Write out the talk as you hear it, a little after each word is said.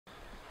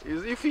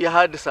is if he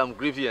had some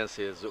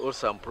grievances or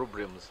some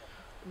problems,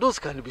 those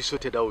can be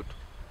sorted out.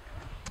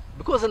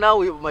 Because now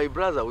my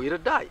brother will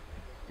die.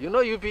 You know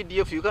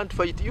UPDF, you can't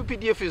fight.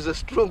 UPDF is a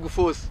strong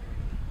force.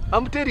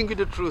 I'm telling you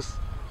the truth.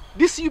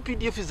 This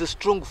UPDF is a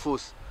strong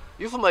force.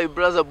 If my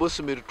brother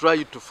Bosmic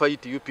try to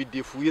fight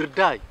UPDF, we'll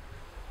die.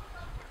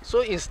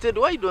 So instead,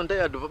 why don't I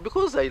advise?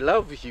 Because I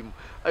love him.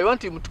 I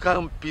want him to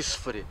come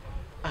peacefully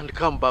and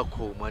come back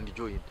home and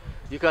join.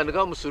 He can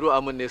come through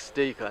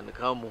amnesty, he can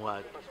come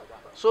what.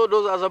 So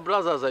those other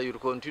brothers, I will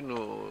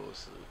continue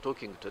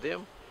talking to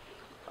them.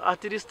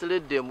 At least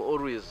let them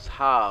always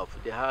have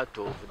the heart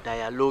of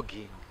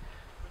dialoguing.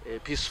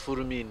 Peaceful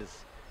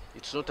means.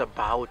 It's not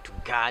about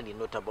gun,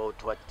 not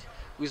about what.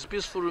 With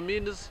peaceful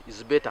means,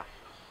 it's better.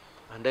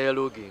 And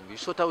dialoguing, you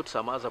sort out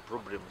some other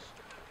problems,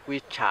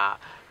 which are,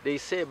 they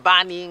say,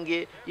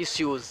 burning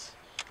issues.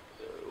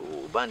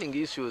 Burning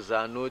issues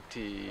are not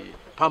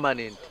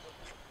permanent.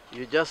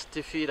 You just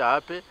feel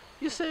happy,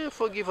 you say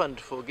forgive and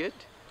forget.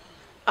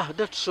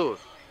 That's all.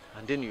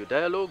 And then you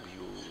dialogue,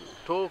 you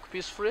talk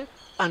peacefully,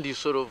 and you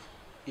solve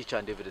each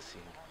and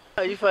everything.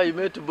 If I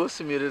met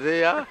Bosmic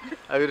there,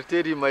 I will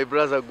tell him, my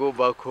brother, go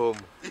back home.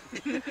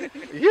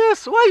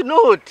 Yes, why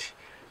not?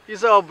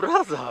 He's our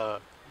brother.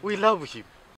 We love him.